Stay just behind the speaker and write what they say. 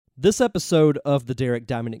This episode of the Derek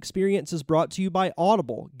Diamond Experience is brought to you by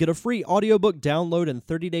Audible. Get a free audiobook download and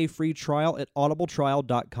 30-day free trial at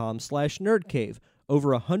audibletrial.com/nerdcave.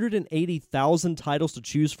 Over 180,000 titles to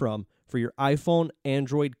choose from for your iPhone,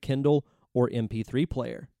 Android, Kindle, or MP3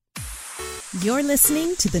 player. You're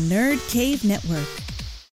listening to the Nerd Cave Network.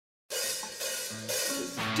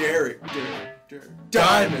 Derek.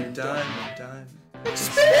 Diamond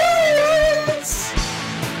Experience!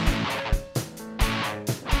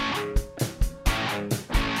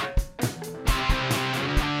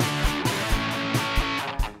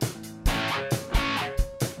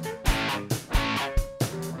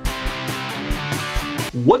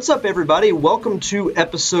 What's up, everybody? Welcome to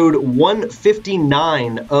episode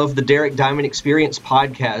 159 of the Derek Diamond Experience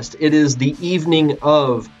podcast. It is the evening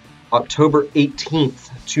of October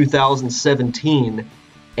 18th, 2017,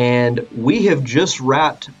 and we have just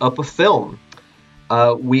wrapped up a film.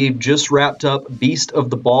 We've just wrapped up Beast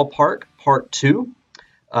of the Ballpark Part 2.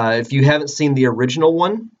 If you haven't seen the original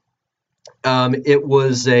one, it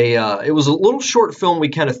was a little short film we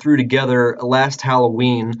kind of threw together last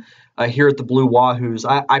Halloween here at the Blue Wahoos.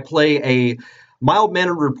 I play a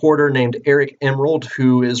mild-mannered reporter named Eric Emerald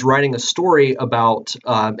who is writing a story about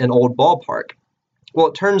an old ballpark. Well,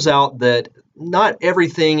 it turns out that not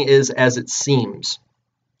everything is as it seems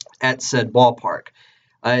at said ballpark.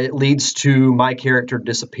 It leads to my character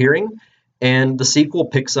disappearing, and the sequel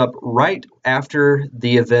picks up right after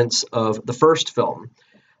the events of the first film.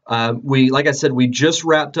 Like I said, we just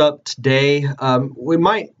wrapped up today. We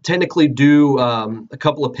might technically do a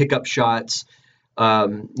couple of pickup shots,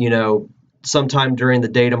 sometime during the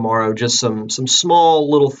day tomorrow, just some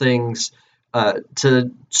small little things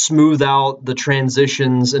to smooth out the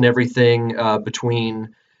transitions and everything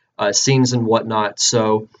between scenes and whatnot.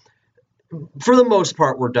 So for the most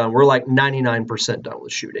part, we're done. We're like 99% done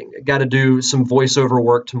with shooting. Got to do some voiceover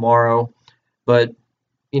work tomorrow, but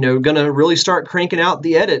going to really start cranking out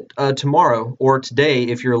the edit tomorrow or today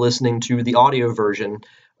if you're listening to the audio version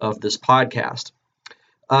of this podcast.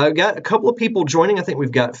 I've got a couple of people joining. I think we've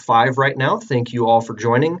got 5 right now. Thank you all for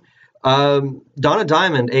joining. Donna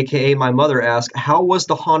Diamond, a.k.a. my mother, asked, how was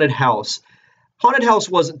the haunted house? Haunted house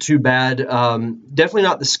wasn't too bad. Definitely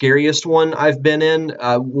not the scariest one I've been in,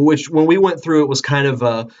 which when we went through, it was kind of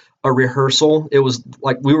a rehearsal. It was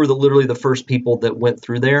like we were literally the first people that went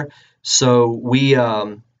through there. So we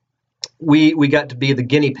got to be the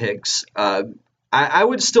guinea pigs. I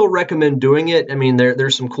would still recommend doing it. I mean,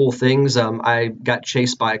 there's some cool things. I got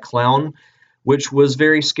chased by a clown, which was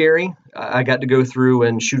very scary. I got to go through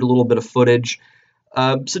and shoot a little bit of footage.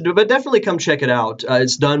 But definitely come check it out.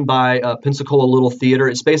 It's done by Pensacola Little Theater.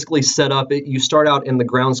 It's basically set up. You start out in the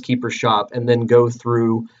groundskeeper shop and then go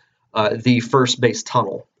through the first base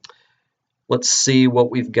tunnel. Let's see what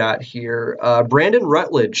we've got here. Brandon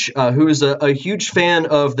Rutledge, who is a huge fan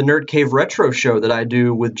of the Nerd Cave Retro show that I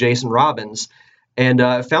do with Jason Robbins, and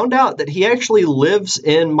found out that he actually lives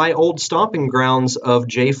in my old stomping grounds of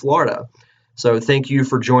Jay, Florida. So thank you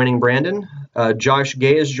for joining, Brandon. Josh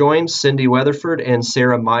Gay has joined, Cindy Weatherford and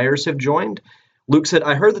Sarah Myers have joined. Luke said,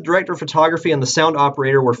 I heard the director of photography and the sound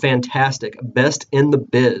operator were fantastic. Best in the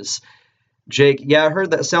biz. Jake, yeah, I heard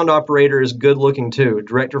that sound operator is good looking too.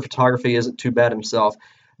 Director of photography isn't too bad himself.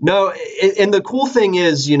 No, and the cool thing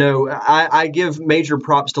is, I give major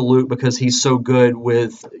props to Luke because he's so good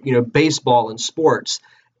with, baseball and sports.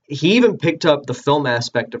 He even picked up the film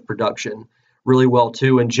aspect of production really well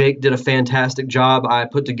too. And Jake did a fantastic job. I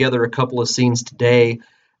put together a couple of scenes today,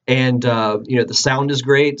 and the sound is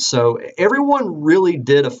great. So everyone really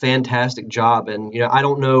did a fantastic job. And I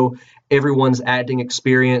don't know everyone's acting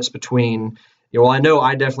experience between, I know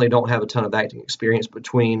I definitely don't have a ton of acting experience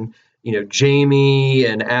between, Jamie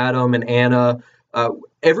and Adam and Anna.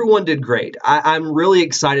 Everyone did great. I'm really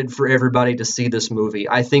excited for everybody to see this movie.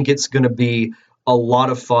 I think it's going to be a lot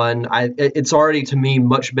of fun. It's already, to me,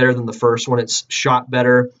 much better than the first one. It's shot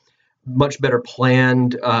better, much better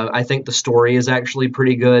planned. I think the story is actually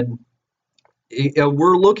pretty good.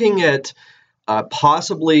 We're looking at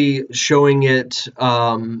possibly showing it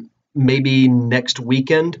maybe next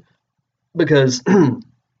weekend because,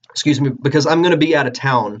 because I'm going to be out of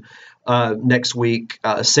town next week.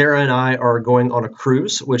 Sarah and I are going on a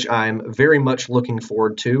cruise, which I'm very much looking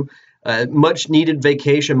forward to. Much needed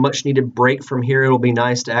vacation, much needed break from here. It'll be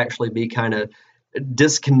nice to actually be kind of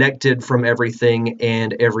disconnected from everything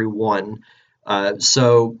and everyone.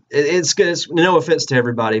 So it's no offense to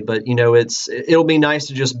everybody, but it'll be nice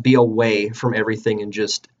to just be away from everything and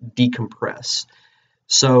just decompress.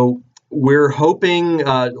 So we're hoping,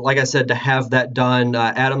 like I said, to have that done.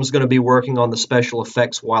 Adam's going to be working on the special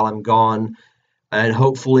effects while I'm gone. and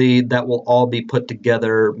hopefully that will all be put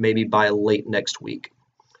together maybe by late next week.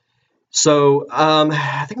 So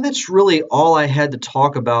I think that's really all I had to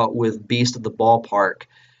talk about with Beast of the Ballpark.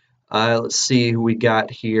 Let's see who we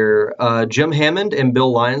got here. Jim Hammond and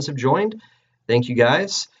Bill Lyons have joined. Thank you,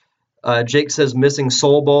 guys. Jake says, missing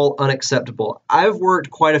Soul Bowl, unacceptable. I've worked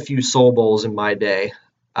quite a few Soul Bowls in my day.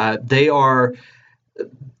 They are,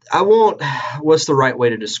 what's the right way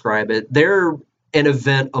to describe it? They're an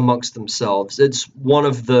event amongst themselves. It's one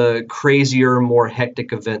of the crazier, more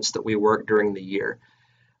hectic events that we work during the year.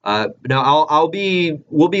 Now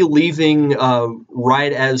we'll be leaving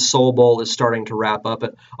right as Soul Bowl is starting to wrap up.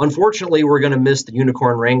 But unfortunately, we're going to miss the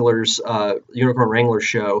Unicorn Wranglers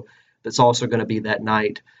show. That's also going to be that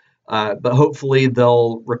night. But hopefully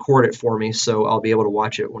they'll record it for me, so I'll be able to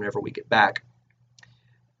watch it whenever we get back.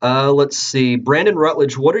 Let's see, Brandon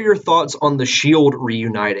Rutledge, what are your thoughts on the Shield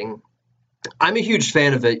reuniting? I'm a huge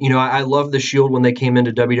fan of it. I love the Shield when they came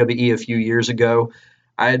into WWE a few years ago.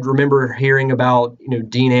 I remember hearing about,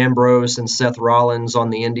 Dean Ambrose and Seth Rollins on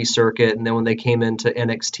the indie circuit, and then when they came into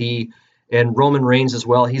NXT, and Roman Reigns as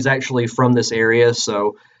well. He's actually from this area,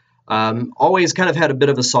 so always kind of had a bit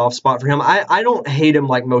of a soft spot for him. I don't hate him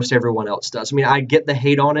like most everyone else does. I mean, I get the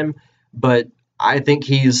hate on him, but I think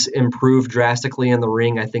he's improved drastically in the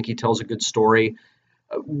ring. I think he tells a good story.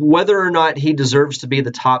 Whether or not he deserves to be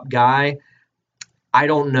the top guy, I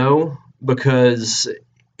don't know, because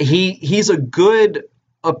he's a good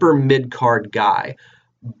upper mid-card guy,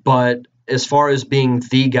 but as far as being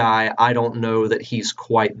the guy, I don't know that he's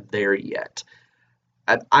quite there yet.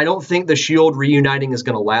 I don't think the Shield reuniting is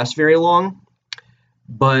going to last very long,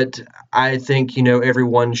 but I think,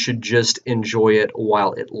 everyone should just enjoy it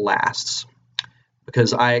while it lasts,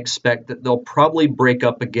 because I expect that they'll probably break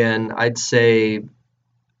up again, I'd say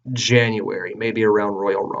January, maybe around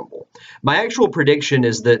Royal Rumble. My actual prediction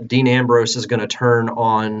is that Dean Ambrose is going to turn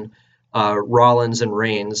on Rollins and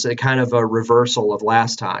Reigns, a kind of a reversal of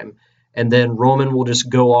last time. And then Roman will just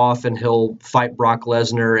go off and he'll fight Brock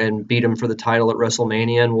Lesnar and beat him for the title at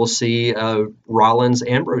WrestleMania. And we'll see a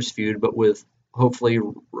Rollins-Ambrose feud, but with hopefully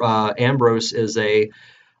Ambrose is a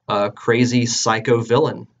crazy psycho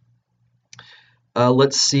villain.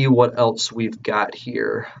 Let's see what else we've got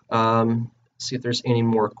here. See if there's any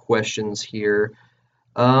more questions here.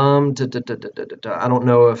 I don't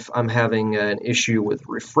know if I'm having an issue with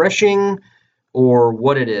refreshing or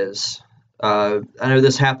what it is. I know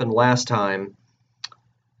this happened last time.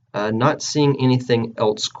 Not seeing anything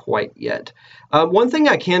else quite yet. One thing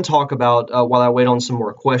I can talk about while I wait on some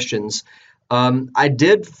more questions. I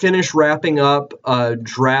did finish wrapping up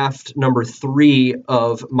draft number 3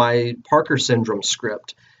 of my Parker Syndrome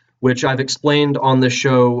script, which I've explained on the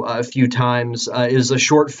show a few times, is a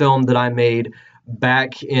short film that I made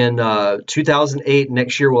back in 2008.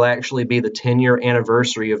 Next year will actually be the 10-year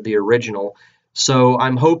anniversary of the original. So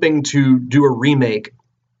I'm hoping to do a remake.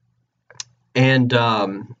 And,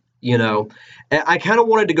 I kind of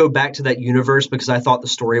wanted to go back to that universe because I thought the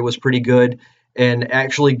story was pretty good. And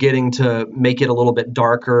actually getting to make it a little bit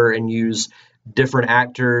darker and use different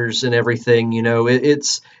actors and everything,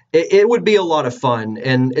 it would be a lot of fun.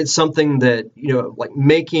 And it's something that, like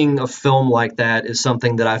making a film like that is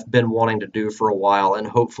something that I've been wanting to do for a while. And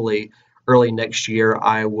hopefully early next year,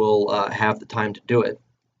 I will have the time to do it.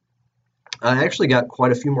 I actually got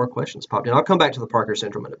quite a few more questions popped in. I'll come back to the Parker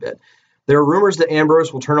Syndrome in a bit. There are rumors that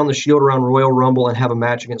Ambrose will turn on the Shield around Royal Rumble and have a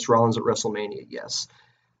match against Rollins at WrestleMania. Yes.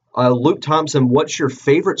 Luke Thompson, what's your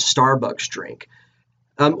favorite Starbucks drink?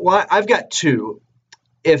 Well, I've got 2.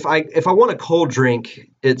 If I want a cold drink,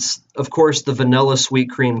 it's, of course, the vanilla sweet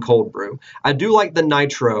cream cold brew. I do like the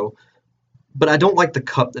nitro, but I don't like the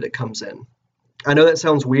cup that it comes in. I know that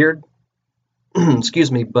sounds weird,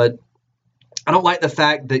 excuse me, but I don't like the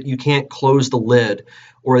fact that you can't close the lid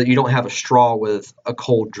or that you don't have a straw with a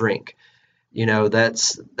cold drink.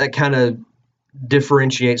 That kind of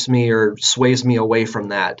differentiates me or sways me away from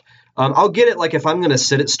that. I'll get it, like if I'm going to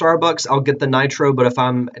sit at Starbucks, I'll get the nitro, but if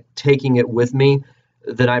I'm taking it with me,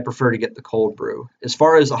 then I prefer to get the cold brew. As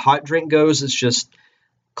far as a hot drink goes, it's just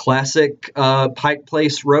classic Pike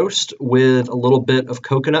Place roast with a little bit of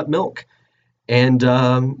coconut milk. And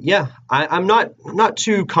I'm not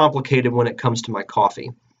too complicated when it comes to my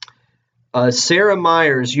coffee. Sarah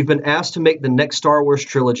Myers, you've been asked to make the next Star Wars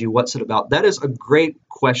trilogy. What's it about? That is a great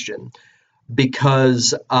question,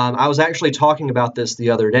 because I was actually talking about this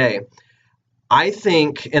the other day. I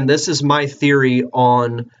think, and this is my theory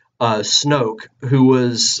on Snoke, who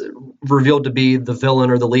was revealed to be the villain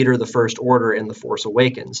or the leader of the First Order in The Force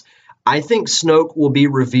Awakens. I think Snoke will be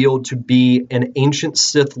revealed to be an ancient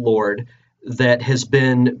Sith Lord that has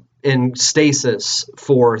been in stasis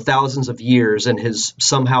for thousands of years and has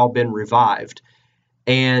somehow been revived.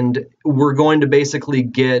 And we're going to basically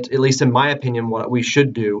get, at least in my opinion, what we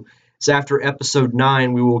should do is after episode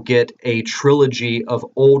 9, we will get a trilogy of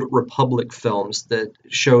old Republic films that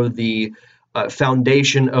show the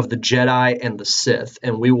foundation of the Jedi and the Sith,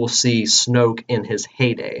 and we will see Snoke in his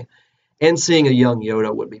heyday. And seeing a young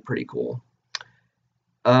Yoda would be pretty cool.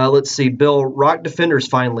 Let's see, Bill, Rock Defenders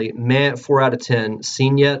finally. Man, 4 out of 10.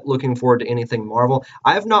 Seen yet? Looking forward to anything Marvel.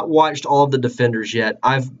 I have not watched all of the Defenders yet.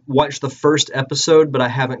 I've watched the first episode, but I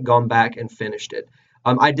haven't gone back and finished it.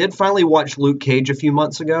 I did finally watch Luke Cage a few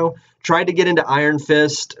months ago. Tried to get into Iron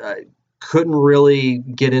Fist. Couldn't really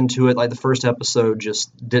get into it. Like the first episode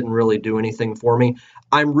just didn't really do anything for me.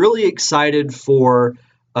 I'm really excited for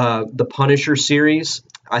the Punisher series.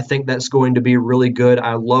 I think that's going to be really good.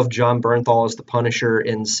 I love John Bernthal as the Punisher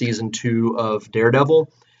in season 2 of Daredevil.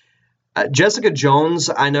 Jessica Jones,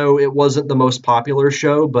 I know it wasn't the most popular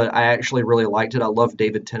show, but I actually really liked it. I love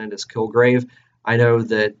David Tennant as Kilgrave. I know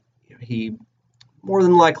that he more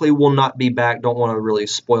than likely will not be back. Don't want to really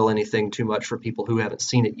spoil anything too much for people who haven't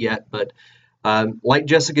seen it yet, but like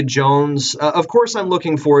Jessica Jones, of course I'm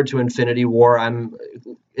looking forward to Infinity War. I'm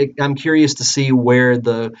curious to see where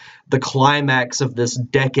the climax of this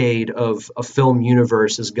decade of a film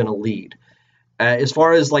universe is going to lead. As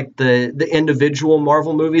far as like the individual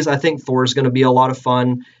Marvel movies, I think Thor is going to be a lot of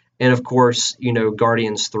fun. And of course,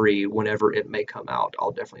 Guardians 3, whenever it may come out,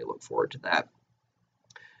 I'll definitely look forward to that.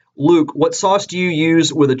 Luke, what sauce do you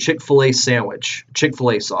use with a Chick-fil-A sandwich?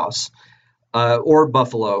 Chick-fil-A sauce. Or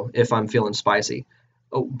buffalo if I'm feeling spicy.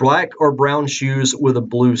 Black or brown shoes with a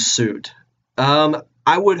blue suit.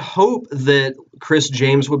 I would hope that Chris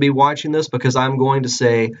James would be watching this because I'm going to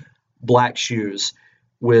say black shoes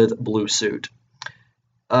with blue suit.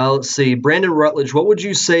 Let's see. Brandon Rutledge, what would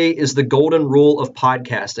you say is the golden rule of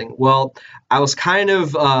podcasting? Well, I kind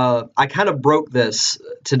of broke this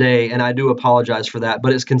today, and I do apologize for that,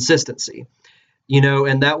 but it's consistency.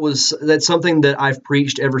 And that's something that I've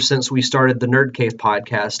preached ever since we started the Nerd Cave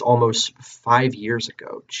podcast almost 5 years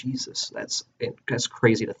ago. Jesus, that's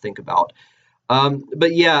crazy to think about.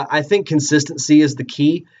 But yeah, I think consistency is the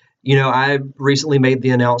key. I recently made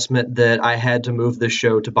the announcement that I had to move this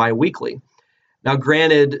show to bi-weekly. Now,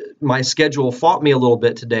 granted, my schedule fought me a little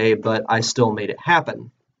bit today, but I still made it happen.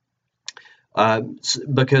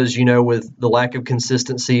 Because, with the lack of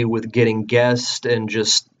consistency with getting guests and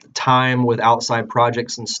just time with outside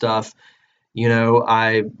projects and stuff,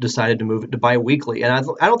 I decided to move it to bi-weekly. And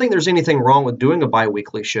I don't think there's anything wrong with doing a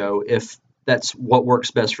bi-weekly show if that's what works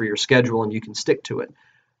best for your schedule and you can stick to it.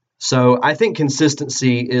 So I think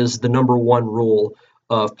consistency is the number one rule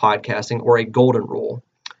of podcasting, or a golden rule.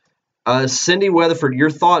 Cindy Weatherford, your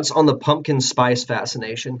thoughts on the pumpkin spice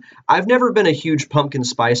fascination? I've never been a huge pumpkin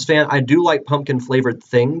spice fan. I do like pumpkin flavored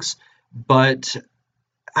things, but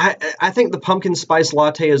I think the pumpkin spice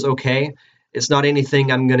latte is okay. It's not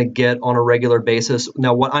anything I'm going to get on a regular basis.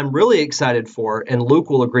 Now, what I'm really excited for, and Luke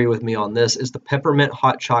will agree with me on this, is the peppermint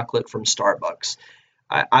hot chocolate from Starbucks.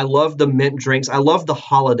 I love the mint drinks. I love the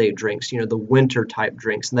holiday drinks, the winter type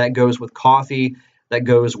drinks, and that goes with coffee, that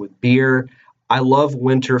goes with beer. I love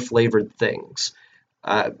winter flavored things.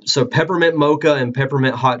 So peppermint mocha and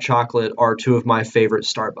peppermint hot chocolate are two of my favorite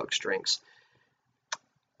Starbucks drinks.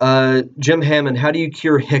 Jim Hammond, how do you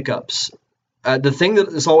cure hiccups? The thing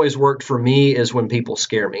that has always worked for me is when people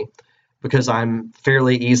scare me, because I'm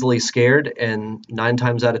fairly easily scared, and 9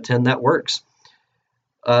 times out of 10 that works.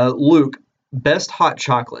 Luke, best hot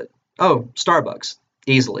chocolate. Oh, Starbucks,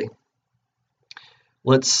 easily.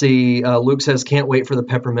 Let's see. Luke says, can't wait for the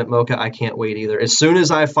peppermint mocha. I can't wait either. As soon as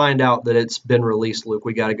I find out that it's been released, Luke,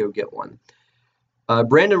 we got to go get one.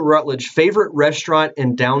 Brandon Rutledge, favorite restaurant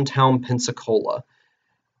in downtown Pensacola.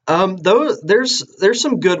 There's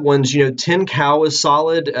some good ones. Tin Cow is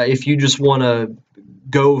solid. If you just want to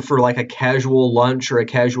go for like a casual lunch or a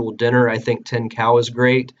casual dinner, I think Tin Cow is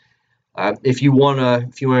great. If you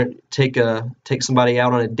want to take somebody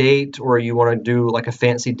out on a date, or you want to do like a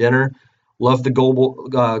fancy dinner, love the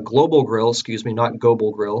Global Grill. Excuse me, not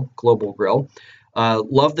Global Grill. Global Grill.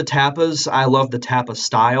 Love the tapas. I love the tapa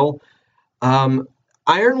style.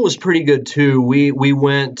 Iron was pretty good too. We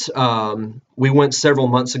went several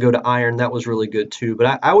months ago to Iron. That was really good too.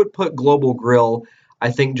 But I would put Global Grill, I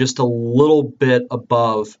think, just a little bit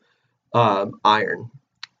above Iron.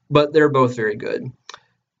 But they're both very good.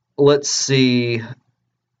 Let's see.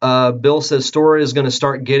 Bill says store is going to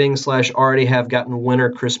start getting / already have gotten winter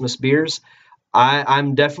Christmas beers.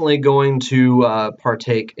 I'm definitely going to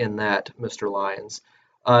partake in that, Mr. Lyons.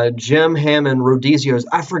 Jim Hammond, Rhodesios.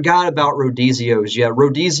 I forgot about Rhodesios. Yeah,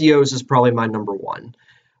 Rhodesios is probably my number one.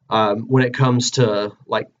 when it comes to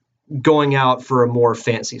like going out for a more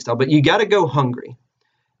fancy style. But you got to go hungry.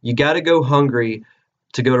 You got to go hungry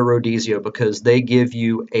to go to Rodizio because they give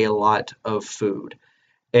you a lot of food.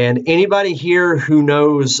 And anybody here who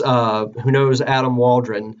knows Adam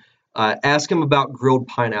Waldron, ask him about grilled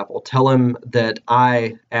pineapple. Tell him that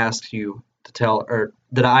I asked you to tell, or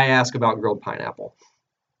that I ask about grilled pineapple.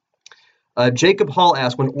 Jacob Hall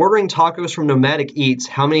asked, when ordering tacos from Nomadic Eats,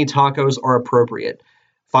 how many tacos are appropriate?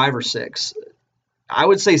 5 or 6? I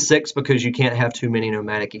would say 6 because you can't have too many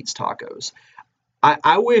Nomadic Eats tacos.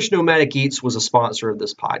 I wish Nomadic Eats was a sponsor of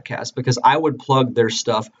this podcast because I would plug their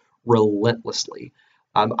stuff relentlessly.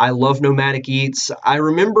 I love Nomadic Eats. I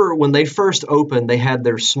remember when they first opened, they had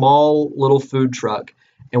their small little food truck,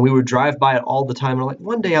 and we would drive by it all the time. And I'm like,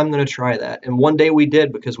 one day I'm going to try that. And one day we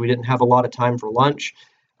did because we didn't have a lot of time for lunch.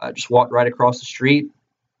 Just walked right across the street.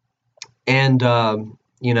 And, and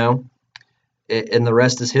the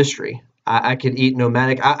rest is history. I could eat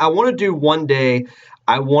Nomadic. I want to do one day,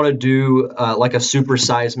 I want to do like a Super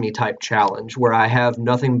Size Me type challenge where I have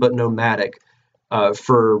nothing but Nomadic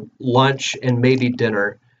for lunch and maybe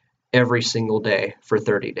dinner every single day for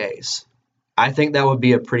 30 days. I think that would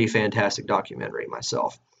be a pretty fantastic documentary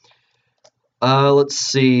myself. Let's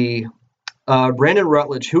see. Brandon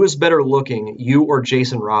Rutledge, who is better looking, you or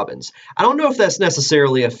Jason Robbins? I don't know if that's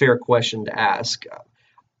necessarily a fair question to ask.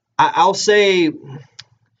 I'll say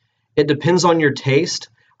it depends on your taste.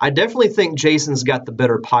 I definitely think Jason's got the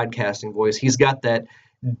better podcasting voice. He's got that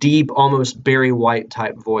deep, almost Barry White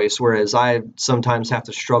type voice, whereas I sometimes have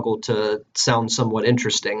to struggle to sound somewhat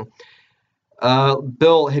interesting.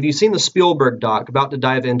 Bill, have you seen the Spielberg doc? About to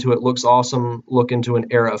dive into it. Looks awesome. Look into an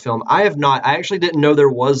era of film. I have not. I actually didn't know there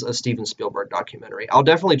was a Steven Spielberg documentary. I'll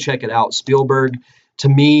definitely check it out. Spielberg, to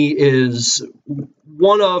me, is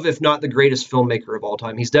one of, if not the greatest filmmaker of all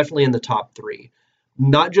time. He's definitely in the top 3.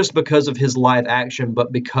 Not just because of his live action,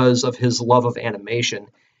 but because of his love of animation.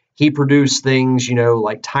 He produced things,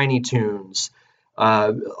 like Tiny Toons.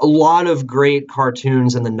 A lot of great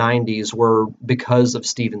cartoons in the 90s were because of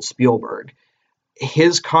Steven Spielberg.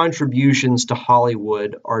 His contributions to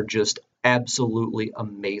Hollywood are just absolutely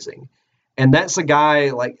amazing. And that's a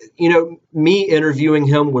guy me interviewing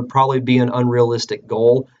him would probably be an unrealistic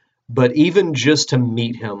goal, but even just to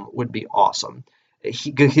meet him would be awesome.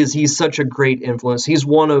 Because he's such a great influence. He's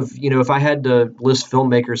one of, if I had to list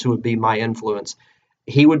filmmakers who would be my influence,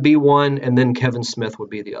 he would be one, and then Kevin Smith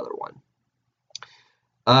would be the other one.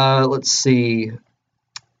 Let's see.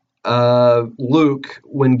 Luke,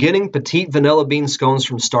 when getting petite vanilla bean scones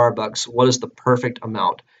from Starbucks, what is the perfect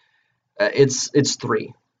amount? It's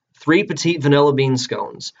 3. 3 petite vanilla bean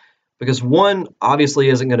scones. Because 1 obviously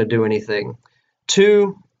isn't going to do anything.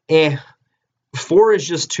 2, 4 is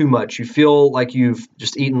just too much. You feel like you've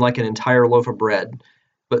just eaten like an entire loaf of bread.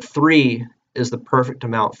 But 3 is the perfect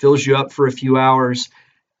amount. Fills you up for a few hours,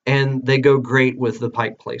 and they go great with the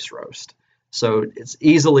Pike Place roast. So it's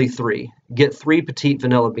easily 3. Get 3 petite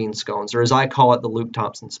vanilla bean scones, or as I call it, the Luke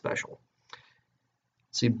Thompson special.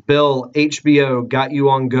 Let's see, Bill, HBO, got you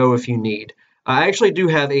on go if you need. I actually do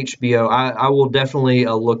have HBO. I will definitely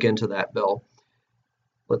look into that, Bill.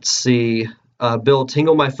 Let's see. Bill,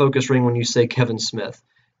 tingle my focus ring when you say Kevin Smith.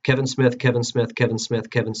 Kevin Smith, Kevin Smith, Kevin Smith,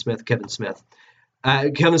 Kevin Smith, Kevin Smith.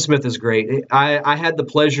 Kevin Smith is great. I had the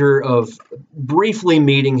pleasure of briefly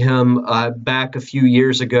meeting him back a few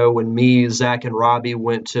years ago when me, Zach, and Robbie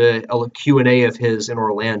went to a Q&A of his in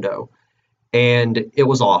Orlando, and it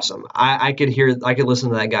was awesome. I could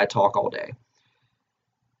listen to that guy talk all day.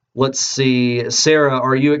 Let's see. Sarah,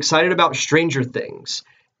 are you excited about Stranger Things?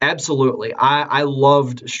 Absolutely. I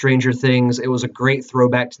loved Stranger Things. It was a great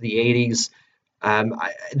throwback to the 80s.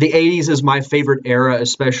 The 80s is my favorite era,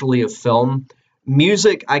 especially of film.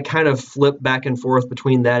 Music, I kind of flip back and forth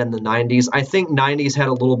between that and the 90s. I think 90s had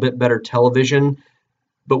a little bit better television,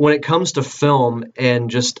 but when it comes to film and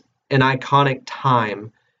just an iconic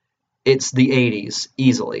time, it's the 80s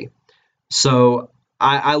easily. So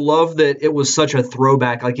I love that it was such a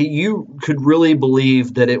throwback. Like, you could really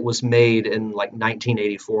believe that it was made in like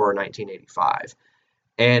 1984 or 1985.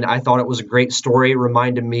 And I thought it was a great story. It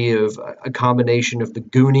reminded me of a combination of the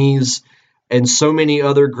Goonies and so many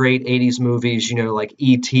other great 80s movies, like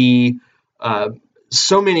E.T.,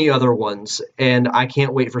 so many other ones. And I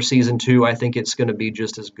can't wait for season 2. I think it's going to be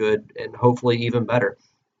just as good and hopefully even better.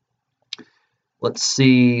 Let's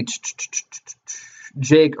see.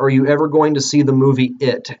 Jake, are you ever going to see the movie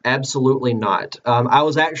It? Absolutely not. I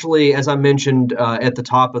was actually, as I mentioned at the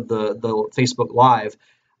top of the Facebook Live,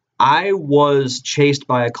 I was chased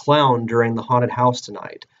by a clown during the haunted house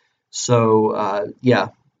tonight. So, yeah.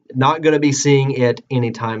 Not going to be seeing it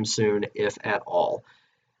anytime soon, if at all.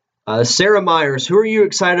 Sarah Myers, who are you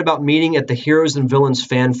excited about meeting at the Heroes and Villains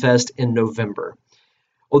Fan Fest in November?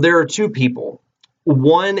 Well, there are two people.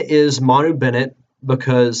 One is Manu Bennett,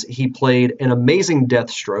 because he played an amazing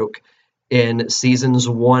Deathstroke in seasons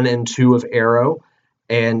 1 and 2 of Arrow,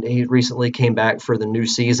 and he recently came back for the new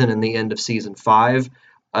season and the end of season 5.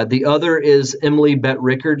 The other is Emily Bett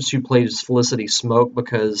Rickards, who plays Felicity Smoke,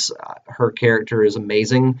 because her character is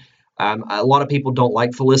amazing. A lot of people don't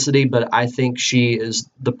like Felicity, but I think she is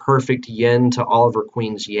the perfect yin to Oliver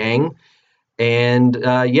Queen's yang. And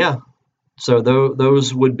so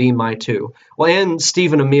those would be my two. Well, and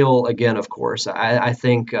Stephen Amell again, of course. I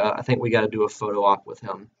think we got to do a photo op with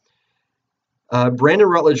him. Brandon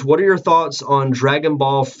Rutledge, what are your thoughts on Dragon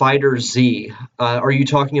Ball Fighter Z? Are you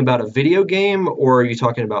talking about a video game, or are you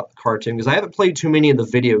talking about the cartoon? Because I haven't played too many of the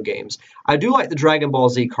video games. I do like the Dragon Ball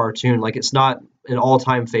Z cartoon. Like, it's not an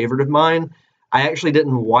all-time favorite of mine. I actually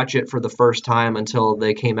didn't watch it for the first time until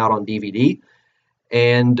they came out on DVD.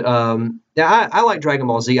 And I like Dragon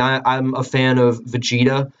Ball Z. I'm a fan of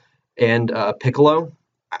Vegeta and Piccolo.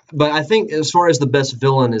 But I think as far as the best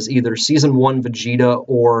villain is either Season 1 Vegeta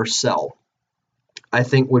or Cell. I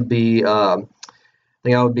think would be that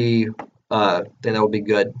would be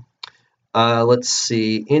good. Let's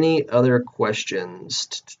see. Any other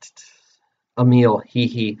questions? Emil,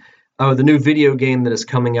 he. Oh, the new video game that is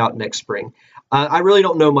coming out next spring. I really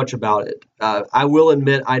don't know much about it. I will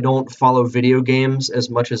admit I don't follow video games as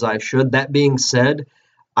much as I should. That being said,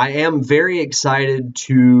 I am very excited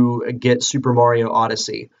to get Super Mario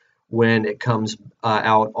Odyssey when it comes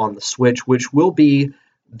out on the Switch, which will be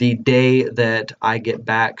the day that I get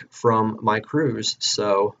back from my cruise.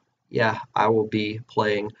 So, yeah, I will be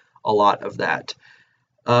playing a lot of that.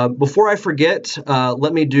 Before I forget,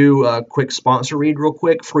 let me do a quick sponsor read real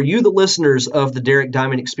quick. For you, the listeners of the Derek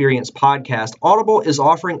Diamond Experience podcast, Audible is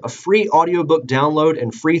offering a free audiobook download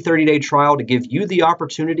and free 30-day trial to give you the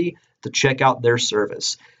opportunity to check out their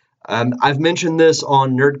service. I've mentioned this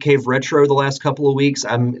on Nerd Cave Retro the last couple of weeks.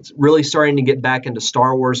 I'm really starting to get back into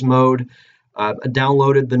Star Wars mode. I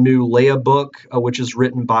downloaded the new Leia book, which is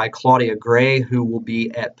written by Claudia Gray, who will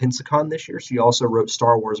be at Pensacon this year. She also wrote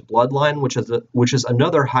Star Wars Bloodline, which is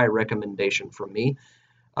another high recommendation from me.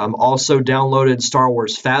 Also downloaded Star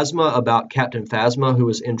Wars Phasma, about Captain Phasma, who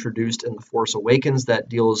was introduced in The Force Awakens, that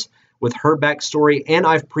deals with her backstory. And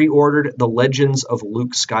I've pre-ordered The Legends of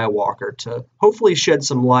Luke Skywalker to hopefully shed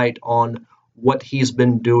some light on what he's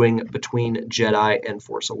been doing between Jedi and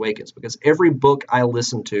Force Awakens. Because every book I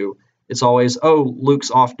listen to, it's always, oh, Luke's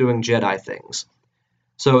off doing Jedi things.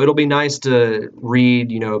 So it'll be nice to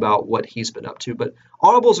read, about what he's been up to. But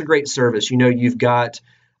Audible's a great service. You've got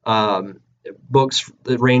books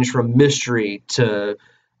that range from mystery to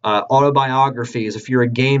autobiographies. If you're a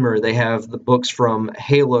gamer, they have the books from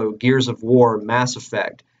Halo, Gears of War, Mass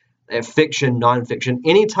Effect. They have fiction, nonfiction.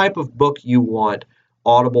 Any type of book you want,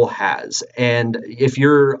 Audible has. And if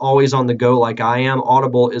you're always on the go like I am,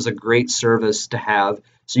 Audible is a great service to have.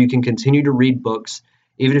 So you can continue to read books,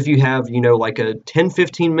 even if you have, like a 10,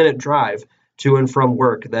 15-minute drive to and from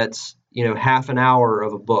work. That's, half an hour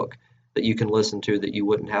of a book that you can listen to that you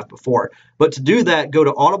wouldn't have before. But to do that, go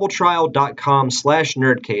to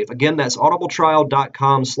audibletrial.com/nerdcave. Again, that's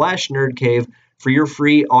audibletrial.com/nerdcave for your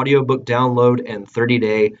free audiobook download and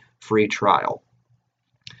 30-day free trial.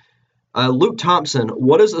 Luke Thompson,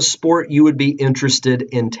 what is a sport you would be interested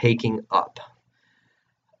in taking up?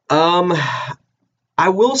 I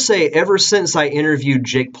will say, ever since I interviewed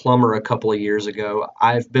Jake Plummer a couple of years ago,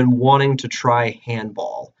 I've been wanting to try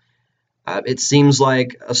handball. It seems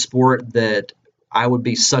like a sport that I would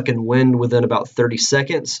be sucking wind within about 30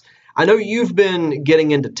 seconds. I know you've been getting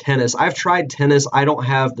into tennis. I've tried tennis. I don't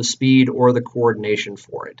have the speed or the coordination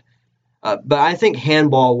for it. But I think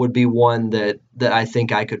handball would be one that I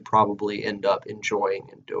think I could probably end up enjoying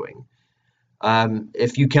and doing.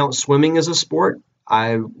 If you count swimming as a sport,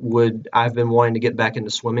 I've been wanting to get back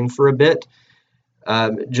into swimming for a bit,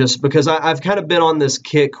 just because I've kind of been on this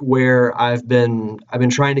kick where I've been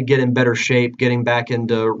trying to get in better shape, getting back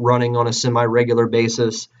into running on a semi-regular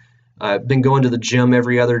basis. I've been going to the gym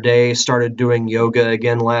every other day, started doing yoga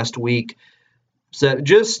again last week. So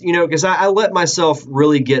just, because I let myself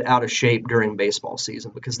really get out of shape during baseball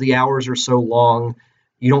season because the hours are so long.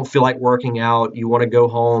 You don't feel like working out. You want to go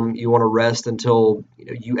home. You want to rest until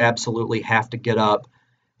you absolutely have to get up.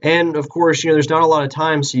 And of course, there's not a lot of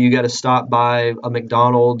time, so you got to stop by a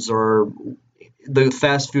McDonald's or the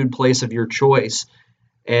fast food place of your choice,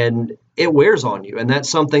 and it wears on you. And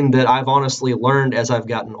that's something that I've honestly learned as I've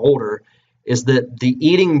gotten older, is that the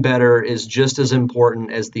eating better is just as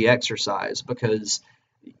important as the exercise, because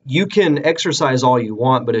you can exercise all you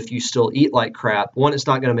want, but if you still eat like crap, one, it's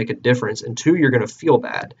not going to make a difference, and two, you're going to feel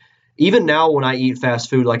bad. Even now when I eat fast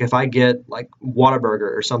food, like if I get like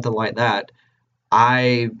Whataburger or something like that,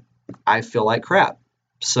 I feel like crap.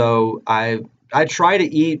 So I try to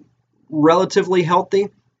eat relatively healthy.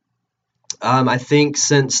 I think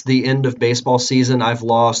since the end of baseball season, I've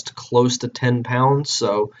lost close to 10 pounds.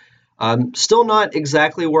 So still not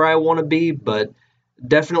exactly where I want to be, but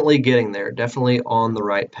definitely getting there, definitely on the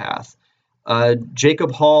right path.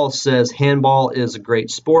 Jacob Hall says handball is a great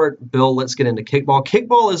sport. Bill, let's get into kickball.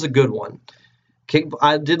 Kickball is a good one.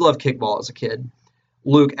 I did love kickball as a kid.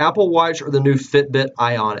 Luke, Apple Watch or the new Fitbit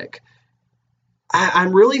Ionic?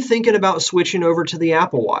 I'm really thinking about switching over to the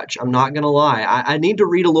Apple Watch. I'm not going to lie. I need to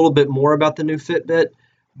read a little bit more about the new Fitbit,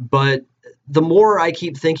 but the more I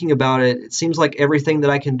keep thinking about it, it seems like everything that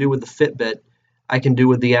I can do with the Fitbit, I can do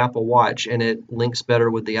with the Apple Watch, and it links better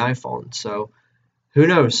with the iPhone. So who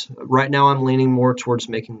knows? Right now I'm leaning more towards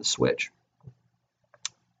making the switch.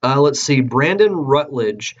 Let's see. Brandon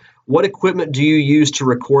Rutledge, what equipment do you use to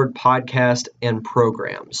record podcast and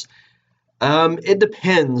programs? It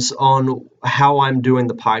depends on how I'm doing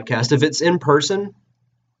the podcast. If it's in person,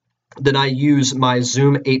 then I use my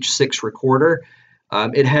Zoom H6 recorder.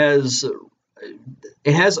 It has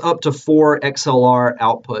up to 4 XLR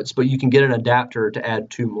outputs, but you can get an adapter to add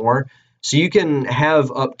 2 more. So you can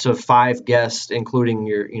have up to 5 guests, including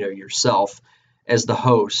yourself as the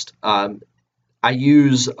host. I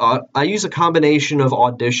use a combination of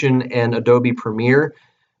Audition and Adobe Premiere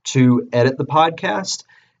to edit the podcast.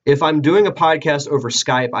 If I'm doing a podcast over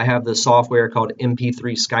Skype, I have this software called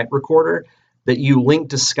MP3 Skype Recorder that you link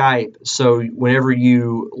to Skype. So whenever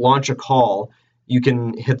you launch a call, you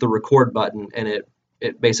can hit the record button and it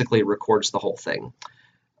basically records the whole thing.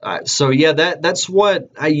 So yeah, that's what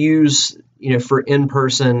I use, for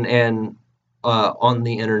in-person and on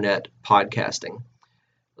the internet podcasting.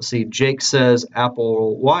 Let's see. Jake says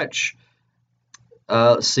Apple Watch.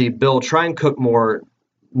 Let's see. Bill, try and cook more.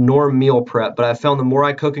 Nor meal prep, but I found the more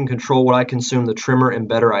I cook and control what I consume, the trimmer and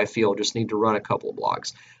better I feel. Just need to run a couple of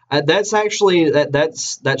blogs. That's actually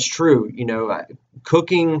that's true.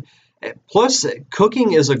 Cooking, plus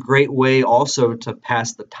cooking is a great way also to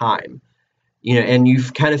pass the time. And you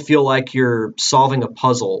kind of feel like you're solving a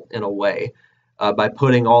puzzle in a way by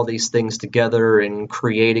putting all these things together and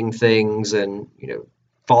creating things and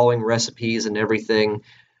following recipes and everything.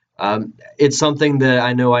 It's something that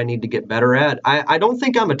I know I need to get better at. I don't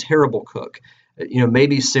think I'm a terrible cook.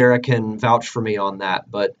 Maybe Sarah can vouch for me on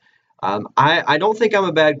that, but I don't think I'm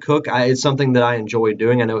a bad cook. It's something that I enjoy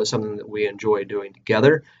doing. I know it's something that we enjoy doing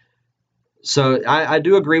together. So I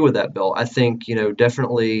do agree with that, Bill. I think,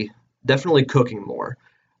 definitely cooking more.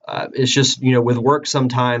 It's just, with work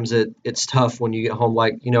sometimes it's tough when you get home.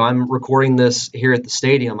 Like, I'm recording this here at the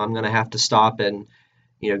stadium. I'm going to have to stop and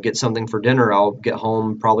get something for dinner. I'll get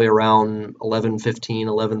home probably around 11:15,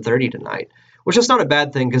 11:30 tonight, which is not a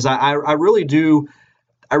bad thing because I really do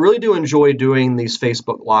enjoy doing these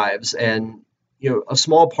Facebook Lives. And, a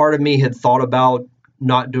small part of me had thought about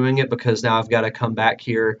not doing it because now I've got to come back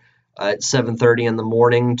here at 7:30 in the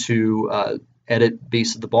morning to edit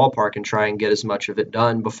Beast at the Ballpark and try and get as much of it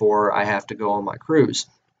done before I have to go on my cruise.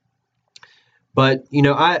 But,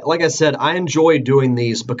 like I said, I enjoy doing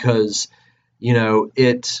these because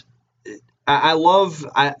I've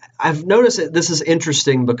noticed that this is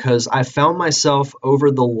interesting because I found myself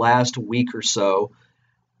over the last week or so,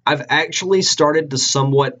 I've actually started to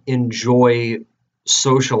somewhat enjoy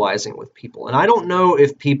socializing with people. And I don't know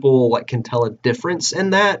if people can tell a difference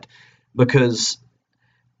in that because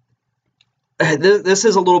this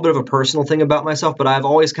is a little bit of a personal thing about myself, but I've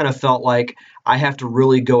always kind of felt like I have to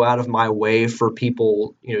really go out of my way for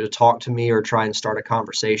people, to talk to me or try and start a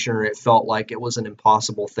conversation, or it felt like it was an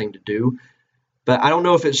impossible thing to do. But I don't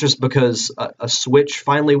know if it's just because a switch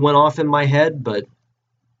finally went off in my head, but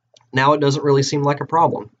now it doesn't really seem like a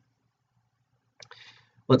problem.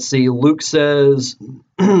 Let's see. Luke says,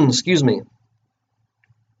 excuse me.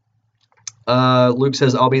 Luke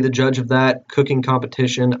says, I'll be the judge of that cooking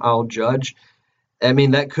competition. I'll judge. I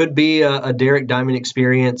mean, that could be a Derek Diamond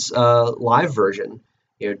Experience live version.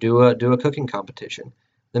 Do a cooking competition.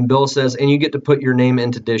 Then Bill says, and you get to put your name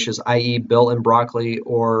into dishes, i.e. Bill and Broccoli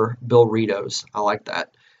or Bill Ritos. I like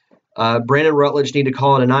that. Brandon Rutledge, need to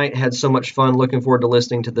call it a night. Had so much fun. Looking forward to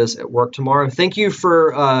listening to this at work tomorrow. Thank you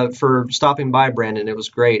for stopping by, Brandon. It was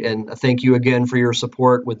great. And thank you again for your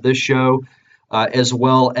support with this show, as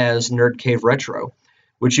well as Nerd Cave Retro,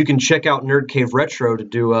 which you can check out Nerd Cave Retro to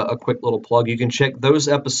do a quick little plug. You can check those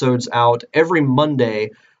episodes out every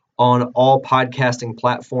Monday on all podcasting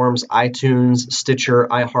platforms, iTunes, Stitcher,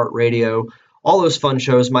 iHeartRadio, all those fun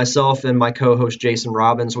shows. Myself and my co-host Jason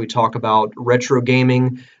Robbins, we talk about retro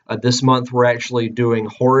gaming. This month we're actually doing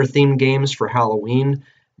horror-themed games for Halloween.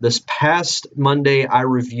 This past Monday I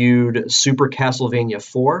reviewed Super Castlevania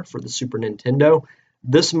 4 for the Super Nintendo.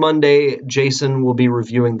 This Monday, Jason will be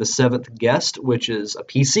reviewing The Seventh Guest, which is a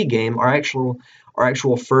PC game, our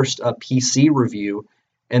actual first PC review.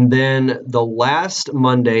 And then the last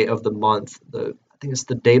Monday of the month, I think it's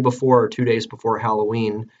the day before or 2 days before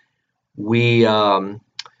Halloween, we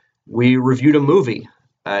reviewed a movie,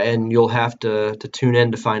 and you'll have to tune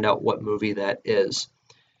in to find out what movie that is.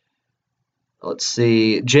 Let's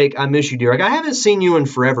see, Jake, I miss you, dear. I haven't seen you in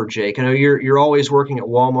forever, Jake. I know you're always working at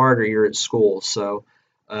Walmart or you're at school, so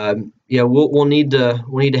yeah, we'll need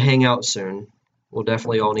to hang out soon. We'll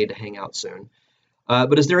definitely all need to hang out soon.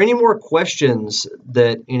 But is there any more questions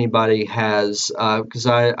that anybody has? Because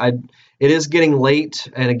it is getting late,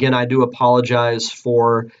 and again, I do apologize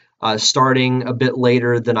for starting a bit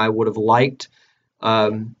later than I would have liked.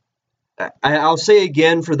 I'll say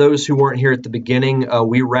again, for those who weren't here at the beginning,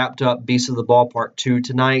 we wrapped up Beasts of the Ballpark 2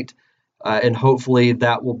 tonight, and hopefully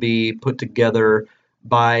that will be put together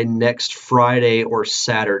by next Friday or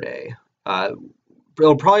Saturday.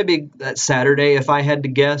 It'll probably be that Saturday, if I had to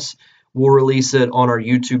guess. We'll release it on our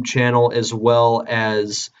YouTube channel as well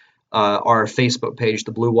as our Facebook page,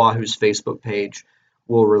 the Blue Wahoos Facebook page.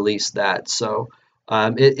 We'll release that. So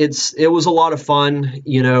it was a lot of fun.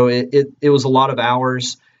 You know, it was a lot of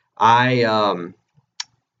hours.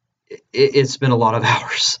 It's been a lot of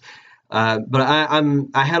hours, but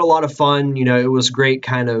I had a lot of fun. You know, it was great,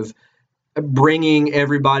 kind of bringing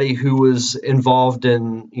everybody who was involved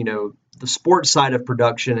in, you know, the sports side of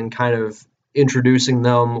production and kind of introducing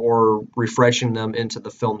them or refreshing them into the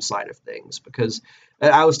film side of things. Because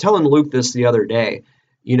I was telling Luke this the other day.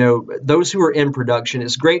 You know, those who are in production,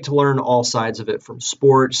 it's great to learn all sides of it, from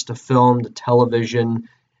sports to film to television.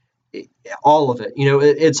 All of it, you know,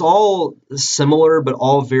 it's all similar, but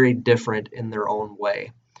all very different in their own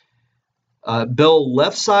way. Bill,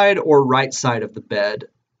 left side or right side of the bed?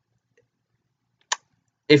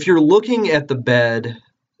 If you're looking at the bed,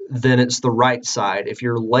 then it's the right side. If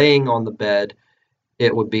you're laying on the bed,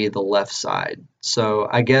 it would be the left side. So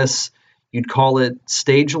I guess you'd call it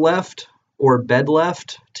stage left or bed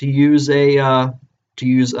left, to use a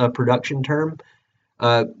production term.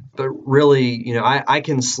 But really, you know, I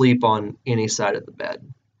can sleep on any side of the bed.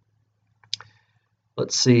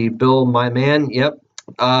 Let's see, Bill, my man. Yep.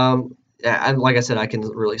 Like I said, I can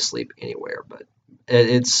really sleep anywhere, but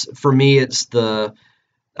it's, for me, it's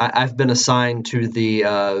I've been assigned to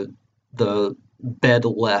the bed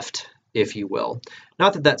left, if you will.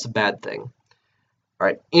 Not that that's a bad thing. All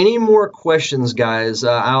right. Any more questions, guys?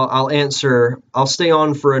 I'll answer. I'll stay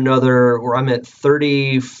on for another, or I'm at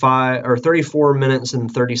 34 minutes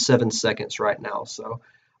and 37 seconds right now. So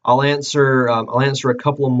I'll answer a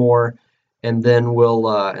couple of more, and then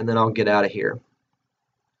I'll get out of here.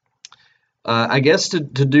 I guess to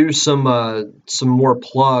do some more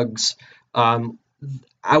plugs.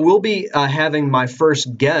 I will be having my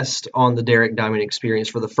first guest on the Derek Diamond Experience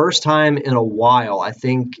for the first time in a while. I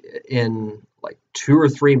think in like 2 or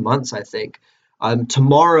 3 months, I think.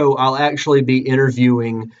 Tomorrow, I'll actually be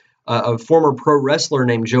interviewing a former pro wrestler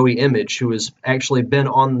named Joey Image, who has actually been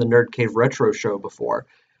on the Nerd Cave Retro Show before.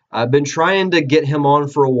 I've been trying to get him on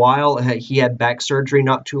for a while. He had back surgery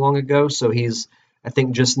not too long ago, so he's, I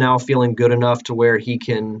think, just now feeling good enough to where he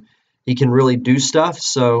can really do stuff.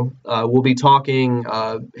 So we'll be talking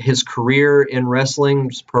his career in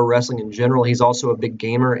wrestling, just pro wrestling in general. He's also a big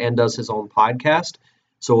gamer and does his own podcast.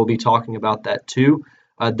 So we'll be talking about that too.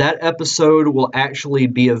 That episode will actually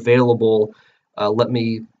be available. Let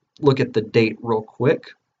me look at the date real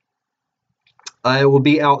quick. It will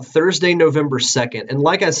be out Thursday, November 2nd. And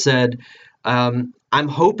like I said, I'm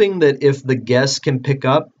hoping that if the guests can pick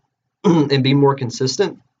up and be more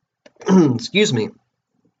consistent, excuse me,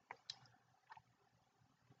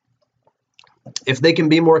 if they can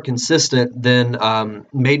be more consistent, then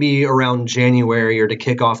maybe around January or to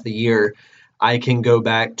kick off the year, I can go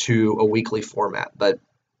back to a weekly format. But,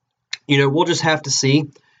 you know, we'll just have to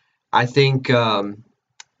see. I think,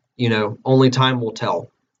 you know, only time will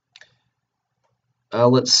tell.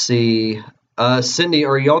 Let's see. Cindy,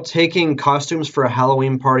 are y'all taking costumes for a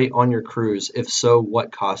Halloween party on your cruise? If so,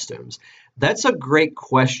 what costumes? That's a great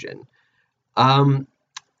question.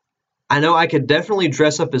 I know I could definitely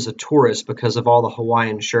dress up as a tourist because of all the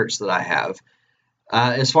Hawaiian shirts that I have.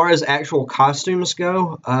 As far as actual costumes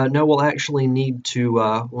go, no, we'll actually need to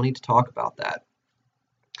talk about that.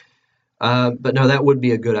 But no, that would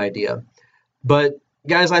be a good idea. But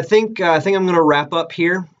guys, I think I'm going to wrap up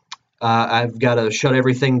here. I've got to shut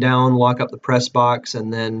everything down, lock up the press box,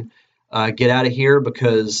 and then get out of here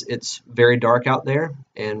because it's very dark out there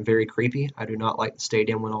and very creepy. I do not like the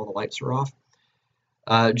stadium when all the lights are off.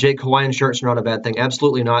 Jake, Hawaiian shirts are not a bad thing.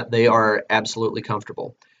 Absolutely not. They are absolutely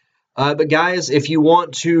comfortable. But guys, if you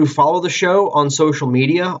want to follow the show on social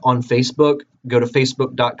media, on Facebook, go to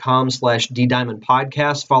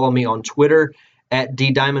facebook.com/DDiamondPodcast. Follow me on Twitter at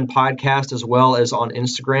DDiamondPodcast, as well as on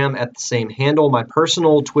Instagram at the same handle. My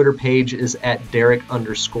personal Twitter page is at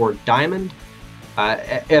Derek_Diamond.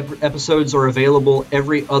 Episodes are available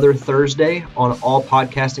every other Thursday on all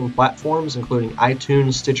podcasting platforms, including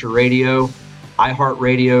iTunes, Stitcher Radio,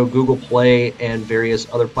 iHeartRadio, Google Play, and various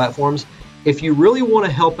other platforms. If you really want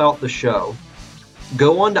to help out the show,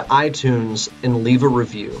 go on to iTunes and leave a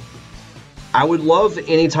review. I would love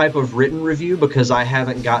any type of written review because I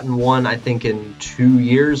haven't gotten one, I think, in 2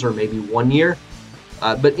 years or maybe 1 year.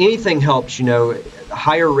 But anything helps,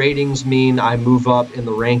 Higher ratings mean I move up in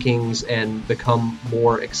the rankings and become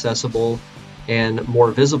more accessible and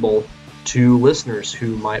more visible to listeners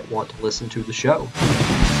who might want to listen to the show.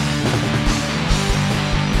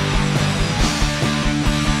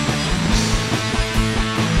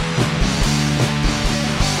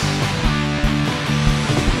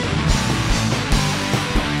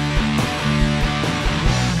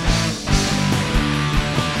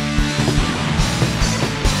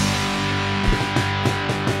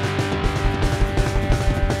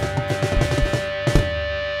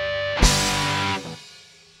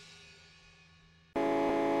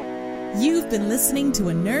 You've been listening to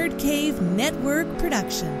a Nerd Cave Network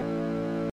production.